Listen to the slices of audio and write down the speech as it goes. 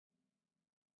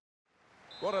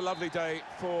What a lovely day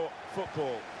for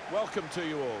football. Welcome to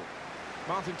you all.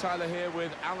 Martin Tyler here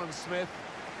with Alan Smith.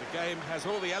 The game has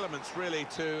all the elements really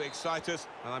to excite us,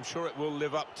 and I'm sure it will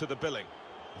live up to the billing.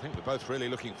 I think we're both really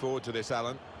looking forward to this,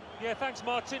 Alan. Yeah, thanks,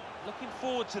 Martin. Looking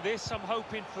forward to this. I'm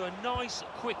hoping for a nice,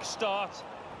 quick start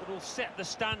that will set the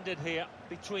standard here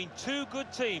between two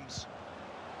good teams.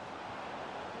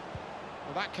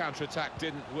 Well, that counter-attack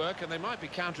didn't work, and they might be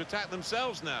counter-attacked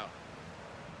themselves now.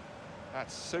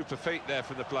 That's super feet there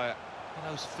from the player.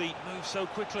 And those feet move so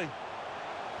quickly.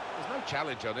 There's no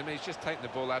challenge on him, he's just taken the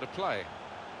ball out of play.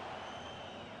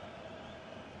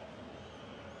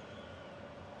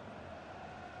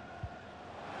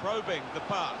 Probing the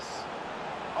pass.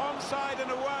 Onside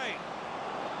and away.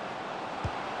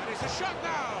 And it's a shot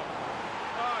now.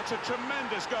 Oh, it's a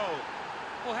tremendous goal.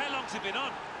 Well, how long's it been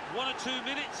on? 1 or 2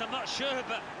 minutes, I'm not sure,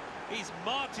 but he's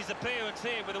marked his appearance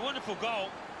here with a wonderful goal.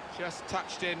 Just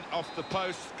touched in off the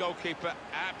post, goalkeeper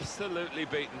absolutely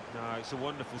beaten. No, it's a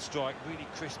wonderful strike, really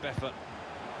crisp effort.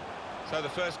 So the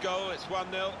first goal, it's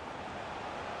 1-0.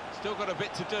 Still got a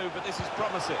bit to do, but this is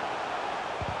promising.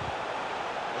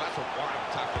 Well, that's a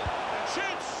wild tackle. And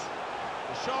shoots!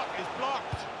 The shot is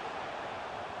blocked.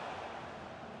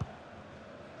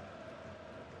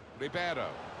 Ribeiro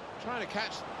trying to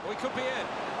catch. Oh, he could be in.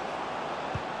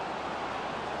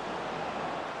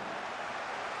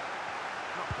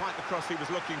 Not quite the cross he was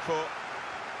looking for.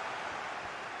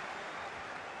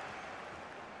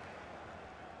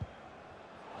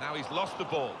 Now he's lost the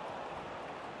ball.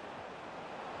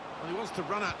 Well, he wants to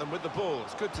run at them with the ball.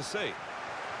 It's good to see.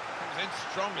 Comes in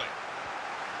strongly.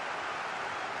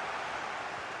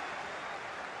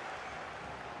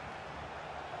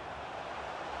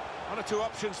 One or two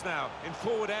options now in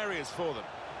forward areas for them.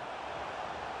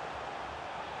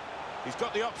 He's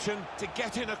got the option to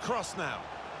get in across now.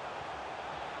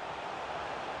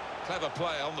 Clever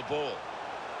play on the ball.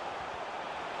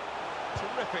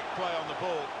 Terrific play on the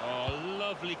ball. Oh,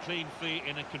 lovely clean feet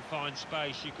in a confined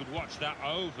space. You could watch that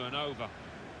over and over.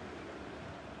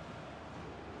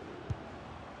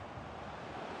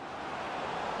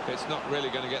 It's not really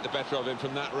going to get the better of him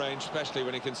from that range, especially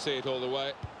when he can see it all the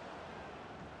way.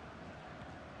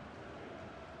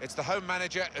 It's the home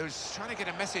manager who's trying to get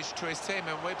a message to his team,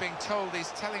 and we're being told he's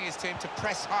telling his team to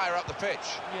press higher up the pitch.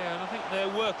 Yeah, and I think their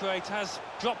work rate has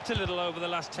dropped a little over the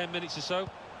last 10 minutes or so.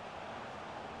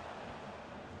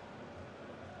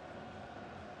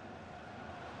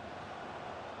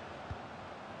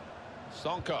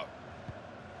 Sonko.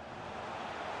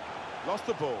 Lost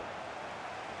the ball.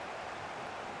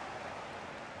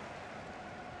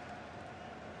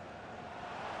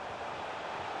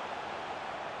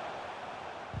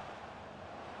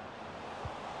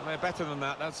 Well, they're better than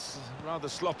that. That's rather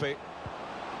sloppy.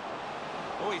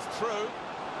 Oh, he's through.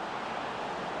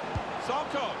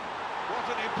 Sonko. What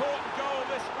an important goal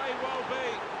this may well be.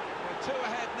 They're 2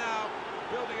 ahead now,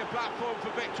 building a platform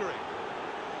for victory.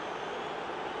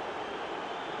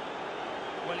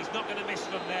 Well, he's not going to miss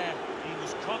from there. He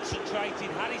was concentrated,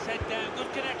 had his head down,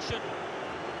 good connection.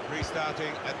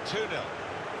 Restarting at 2-0.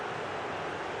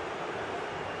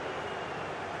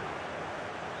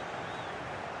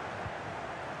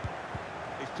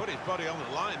 He's put his body on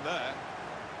the line there.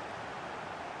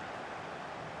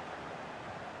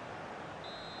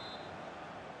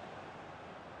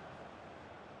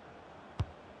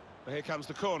 But here comes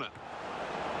the corner.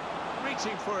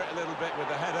 Reaching for it a little bit with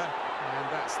the header,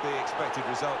 and that's the expected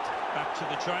result. Back to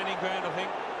the training ground, I think.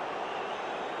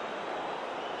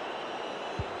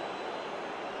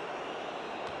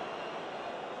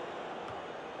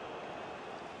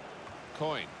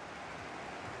 Coin.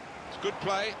 It's good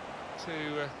play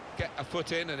to get a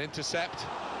foot in and intercept.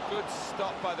 Good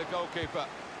stop by the goalkeeper.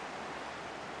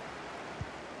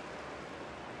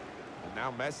 And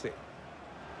now Messi.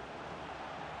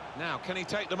 Now, can he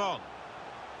take them on?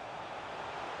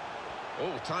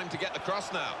 Oh, time to get the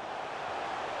cross now.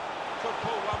 Could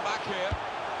pull one back here.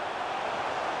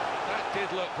 That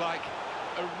did look like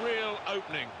a real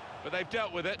opening, but they've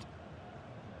dealt with it.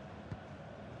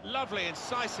 Lovely,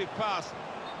 incisive pass.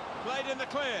 Played in the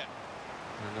clear.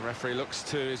 And the referee looks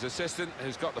to his assistant,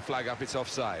 who's got the flag up. It's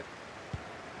offside.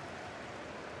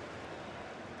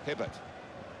 Hibbert.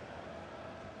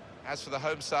 As for the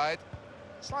home side,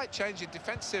 slight change in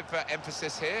defensive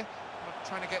emphasis here. Not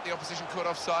trying to get the opposition caught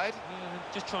offside. Yeah,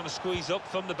 just trying to squeeze up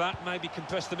from the back, maybe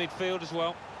compress the midfield as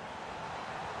well.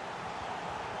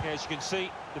 Yeah, as you can see,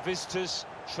 the visitors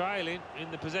trailing in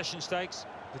the possession stakes.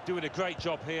 They're doing a great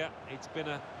job here. It's been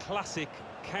a classic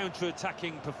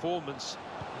counter-attacking performance.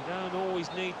 You don't always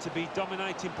need to be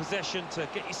dominating possession to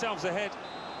get yourselves ahead.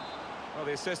 Well,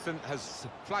 the assistant has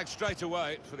flagged straight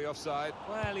away for the offside.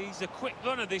 Well, he's a quick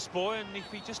runner, this boy, and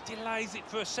if he just delays it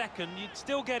for a second, you'd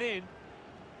still get in.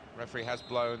 Referee has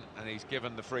blown, and he's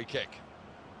given the free kick.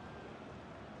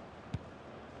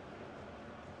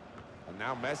 And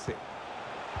now Messi.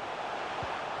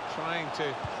 Trying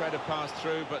to thread a pass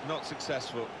through, but not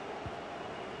successful.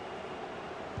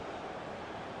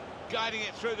 Guiding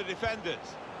it through the defenders.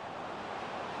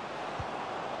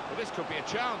 Well, this could be a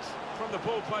chance from the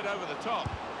ball played over the top.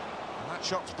 And that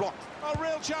shot's blocked. Oh,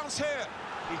 real chance here.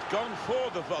 He's gone for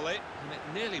the volley, and it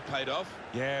nearly paid off.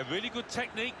 Yeah, really good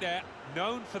technique there.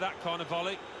 Known for that kind of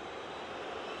volley.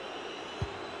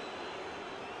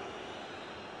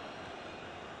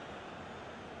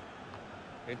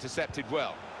 Intercepted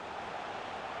well.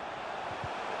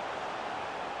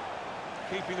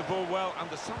 Keeping the ball well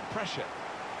under some pressure.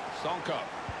 Sonko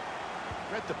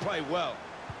read the play well.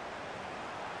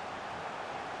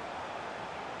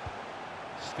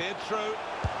 Steered through.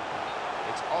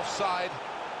 It's offside,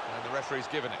 and the referee's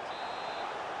given it.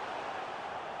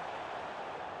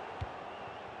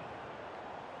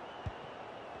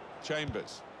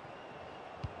 Chambers.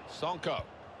 Sonko.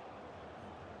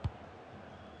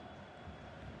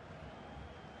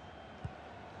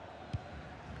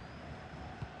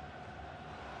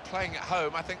 Playing at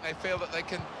home, I think they feel that they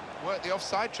can work the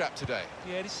offside trap today.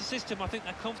 Yeah, this is a system I think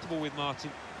they're comfortable with,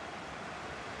 Martin.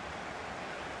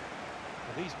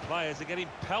 Well, these players are getting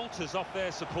pelters off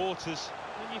their supporters,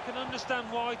 and you can understand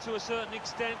why to a certain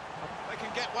extent. They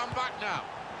can get one back now.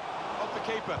 Off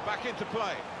the keeper, back into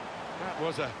play. That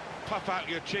was a puff out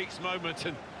your cheeks moment,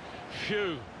 and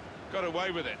phew, got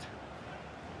away with it.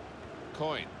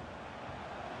 Coin.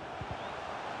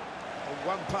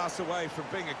 One pass away from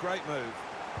being a great move,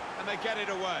 and they get it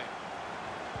away.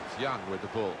 It's Young with the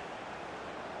ball.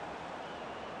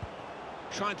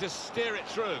 Trying to steer it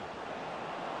through.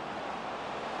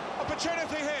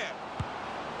 Opportunity here.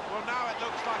 Well, now it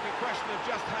looks like a question of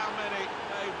just how many.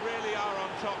 They really are on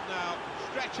top now,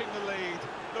 stretching the lead,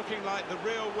 looking like the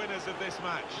real winners of this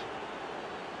match.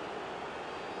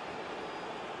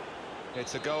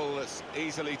 It's a goal that's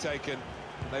easily taken.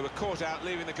 They were caught out,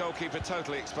 leaving the goalkeeper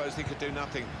totally exposed. He could do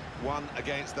nothing. One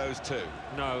against those two.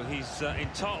 No, he's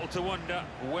entitled to wonder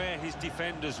where his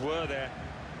defenders were there.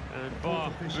 And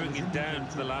bar bringing down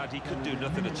the lad, he could do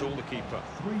nothing at all, the keeper.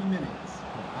 3 minutes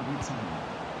of added time.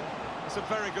 It's a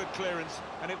very good clearance,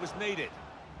 and it was needed.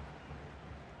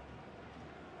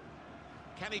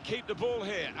 Can he keep the ball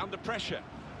here under pressure?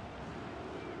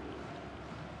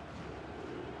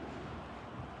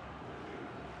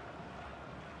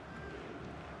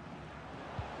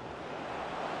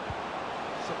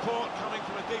 Support coming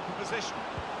from a deeper position.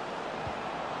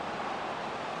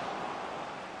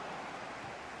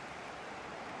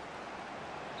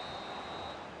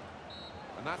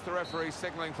 And that's the referee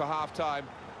signalling for half-time,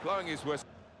 blowing his whistle.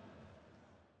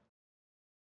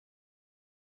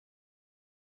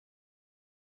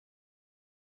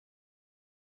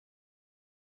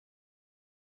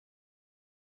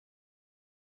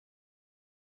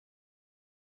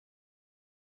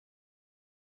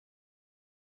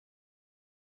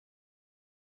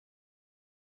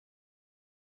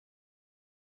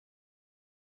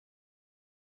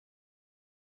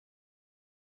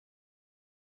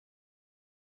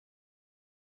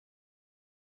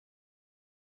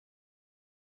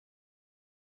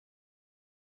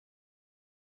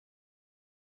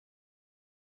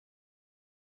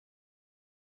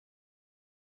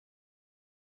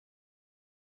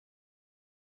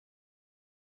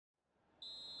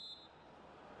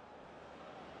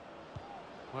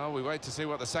 Well, we wait to see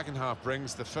what the second half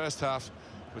brings. The first half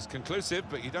was conclusive,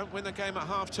 but you don't win the game at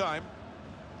half-time.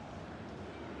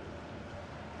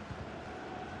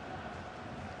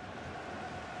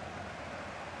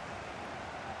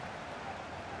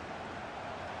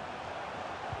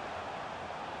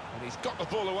 And he's got the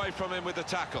ball away from him with the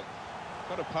tackle.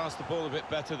 Got to pass the ball a bit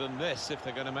better than this if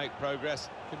they're going to make progress.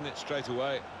 Giving it straight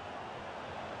away.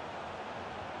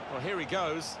 Well, here he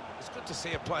goes. It's good to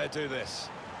see a player do this.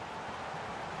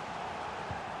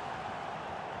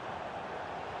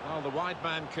 Well, the wide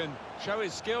man can show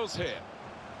his skills here.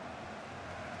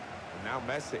 And now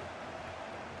Messi.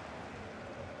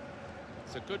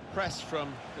 It's a good press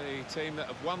from the team that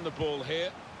have won the ball here.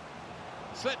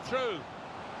 Slipped through.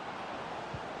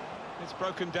 It's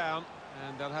broken down,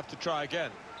 and they'll have to try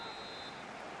again.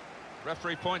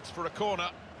 Referee points for a corner.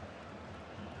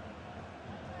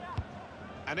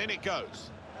 And in it goes.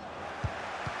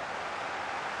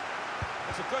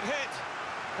 It's a good hit.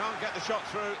 Can't get the shot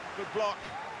through. Good block.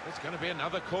 It's going to be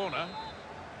another corner.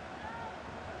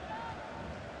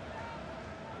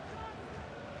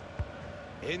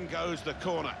 In goes the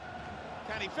corner.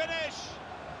 Can he finish?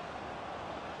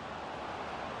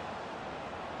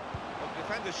 Well, the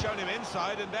defender's shown him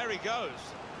inside, and there he goes.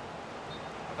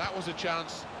 Well, that was a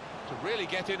chance to really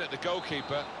get in at the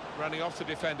goalkeeper, running off the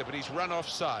defender, but he's run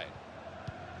offside.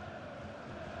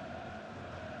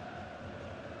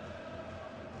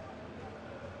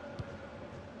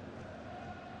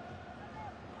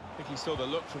 I think he saw the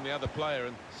look from the other player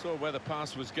and saw where the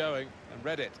pass was going and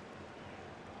read it.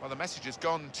 Well, the message has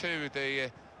gone to the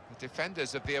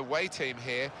defenders of the away team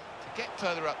here to get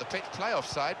further up the pitch, play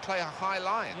offside, play a high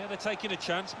line. Yeah, they're taking a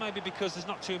chance, maybe because there's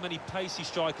not too many pacey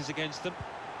strikers against them.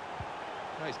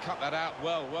 Oh, he's cut that out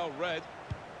well read.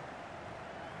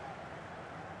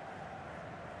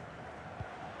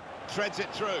 Threads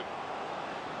it through.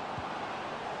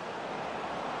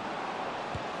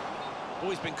 Oh,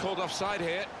 he's been called offside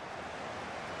here.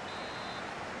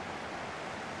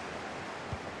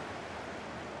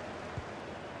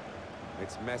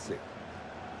 It's Messi.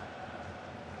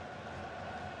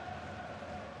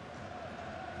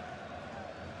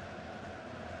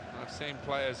 I've seen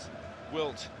players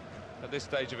wilt at this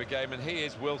stage of a game, and he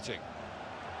is wilting.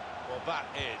 Well, that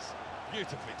is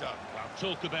beautifully done. Well,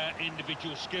 talk about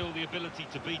individual skill, the ability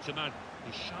to beat a man.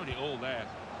 He's shown it all there.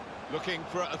 Looking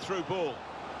for a through ball.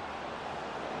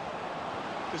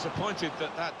 Disappointed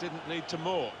that that didn't lead to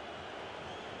more.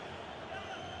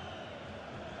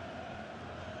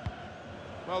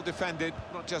 Well defended,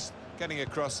 not just getting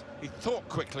across, he thought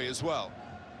quickly as well.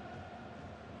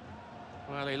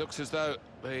 Well, he looks as though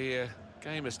the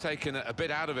game has taken a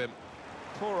bit out of him.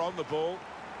 Poor on the ball.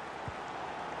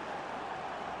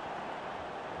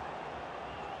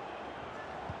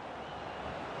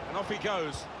 And off he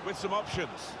goes with some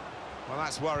options. Well,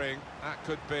 that's worrying. That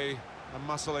could be a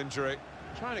muscle injury.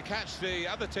 Trying to catch the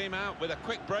other team out with a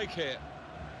quick break here.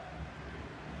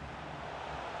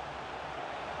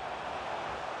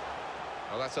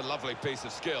 Well, that's a lovely piece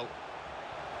of skill.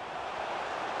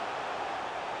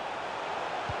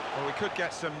 Well, we could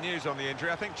get some news on the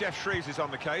injury. I think Jeff Shreves is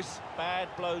on the case. Bad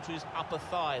blow to his upper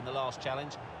thigh in the last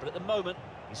challenge, but at the moment,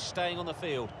 he's staying on the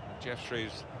field. And Jeff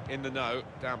Shreves in the know,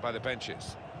 down by the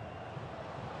benches.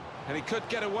 And he could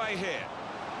get away here.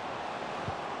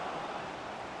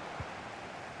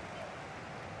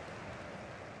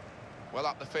 Well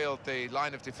up the field, the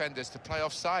line of defenders to play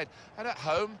offside, and at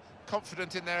home,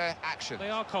 confident in their action. They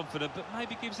are confident, but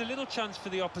maybe gives a little chance for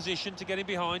the opposition to get in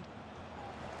behind.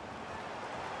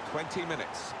 20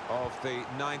 minutes of the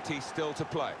 90 still to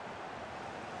play.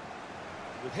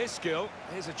 With his skill,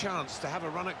 here's a chance to have a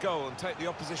run at goal and take the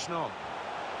opposition on.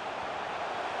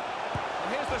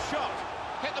 And here's the shot.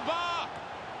 Hit the bar.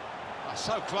 Oh,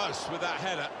 so close with that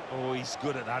header. Oh, he's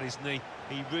good at that, isn't he?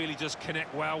 He really does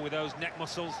connect well with those neck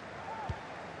muscles.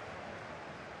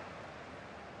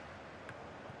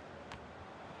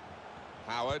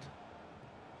 Howard.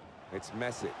 It's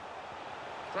Messi.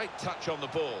 Great touch on the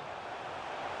ball.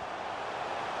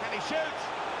 Can he shoot?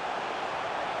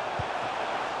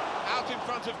 Out in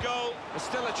front of goal. There's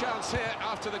still a chance here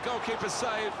after the goalkeeper's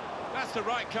save. That's the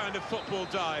right kind of football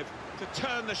dive, to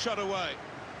turn the shot away.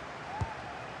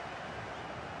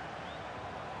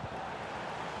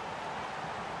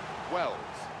 Wells.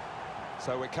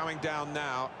 So we're coming down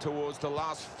now towards the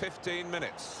last 15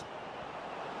 minutes.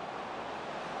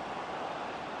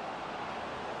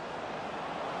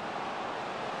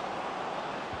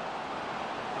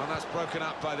 And that's broken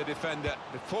up by the defender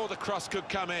before the cross could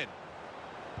come in.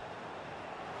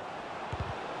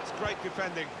 That's great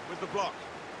defending with the block.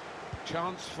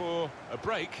 Chance for a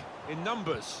break in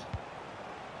numbers.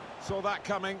 Saw that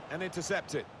coming and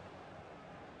intercepted.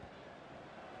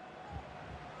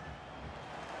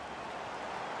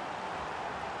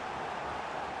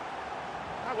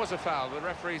 That was a foul. The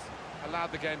referee's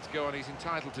allowed the game to go on. He's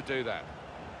entitled to do that.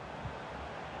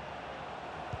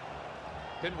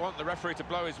 Didn't want the referee to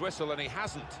blow his whistle, and he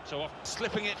hasn't. So off,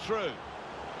 slipping it through.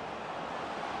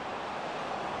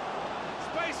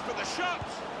 Space for the shot.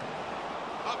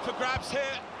 Up for grabs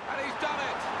here, and he's done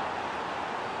it.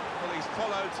 Well, he's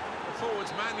followed the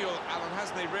forwards manual, Alan,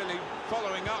 hasn't he? Really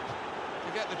following up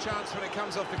to get the chance when it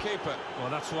comes off the keeper. Well,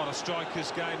 that's what a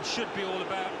striker's game should be all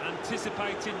about,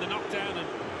 anticipating the knockdown and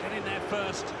getting there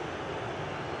first.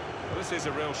 Well, this is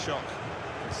a real shock.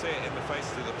 You can see it in the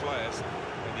faces of the players,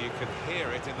 and you can hear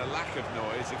it in the lack of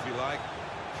noise, if you like,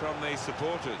 from the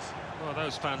supporters. Well,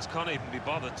 those fans can't even be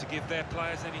bothered to give their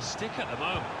players any stick at the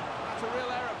moment. That's a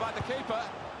real error by the keeper.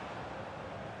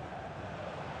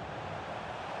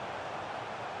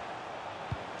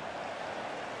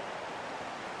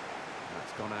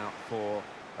 That's gone out for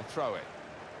a throw-in.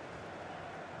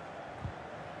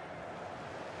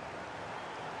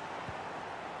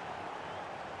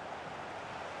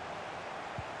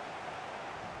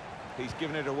 He's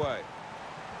given it away.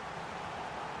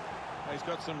 He's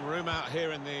got some room out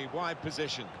here in the wide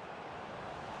position.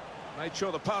 Made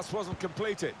sure the pass wasn't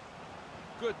completed.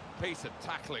 Good piece of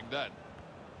tackling then.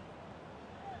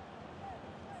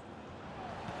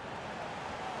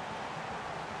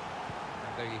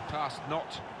 And the pass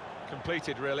not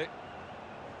completed, really.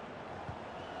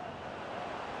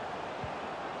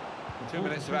 2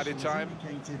 minutes of added time.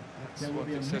 That's what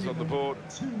it says on the board.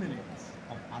 2 minutes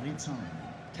of added time.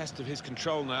 Test of his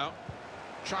control now.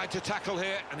 Tried to tackle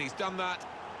here, and he's done that.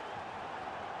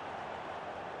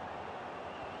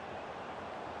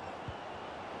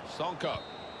 Sonko.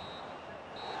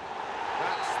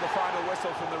 That's the final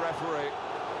whistle from the referee.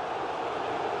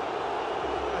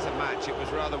 As a match, it was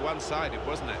rather one-sided,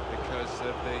 wasn't it? Because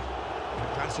of the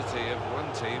capacity of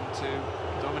one team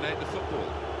to dominate the football.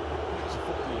 It was a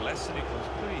football lesson. It was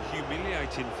pretty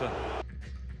humiliating for...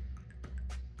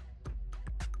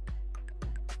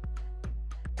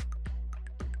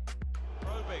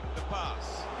 Probing the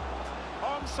pass.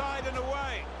 Onside and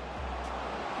away.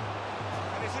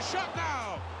 And it's a shot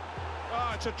now.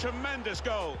 Oh, it's a tremendous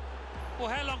goal. Well,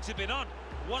 how long's it been on?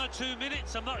 1 or 2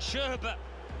 minutes, I'm not sure, but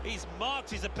he's marked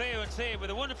his appearance here with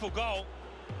a wonderful goal.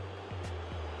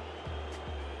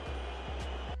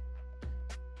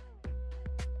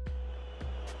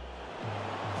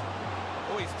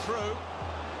 Oh, he's through.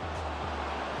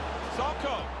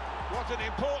 Sonko. What an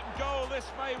important goal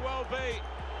this may well be.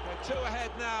 They're 2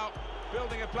 ahead now,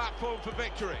 building a platform for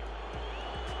victory.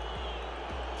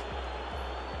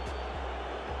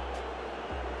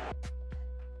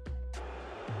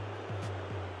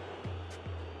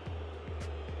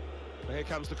 Here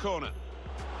comes the corner.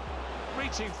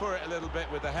 Reaching for it a little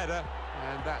bit with the header,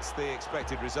 and that's the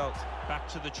expected result. Back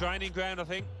to the training ground, I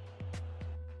think.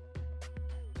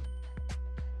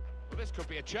 Well, this could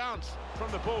be a chance from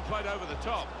the ball played over the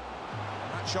top.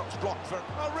 And that shot's blocked for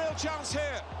a real chance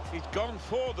here. He's gone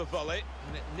for the volley,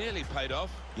 and it nearly paid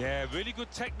off. Yeah, really good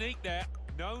technique there.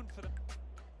 Known for the...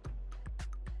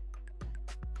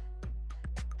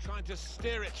 Trying to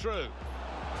steer it through.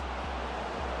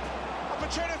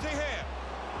 Opportunity here.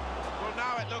 Well,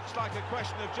 now it looks like a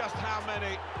question of just how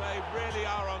many. They really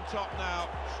are on top now,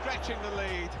 stretching the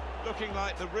lead, looking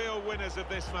like the real winners of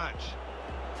this match.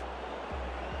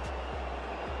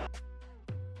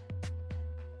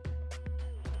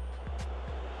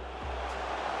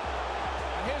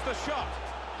 And here's the shot.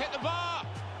 Hit the bar.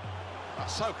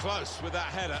 That's so close with that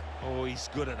header. Oh, he's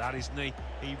good at that, isn't he?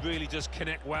 He really does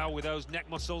connect well with those neck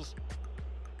muscles.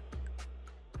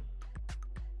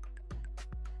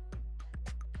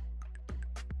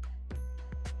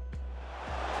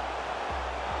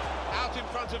 Out in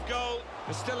front of goal.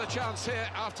 There's still a chance here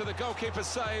after the goalkeeper's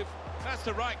save. That's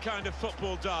the right kind of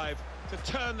football dive to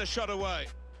turn the shot away.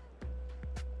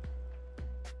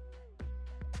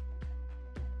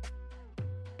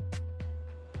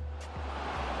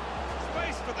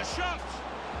 Space for the shot.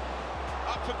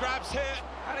 Up for grabs here,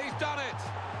 and he's done it.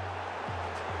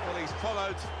 Well, he's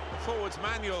followed the forward's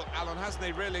manual, Alan, hasn't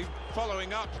he, really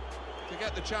following up to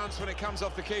get the chance when it comes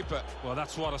off the keeper. Well,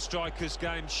 that's what a striker's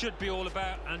game should be all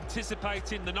about,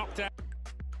 anticipating the knockdown.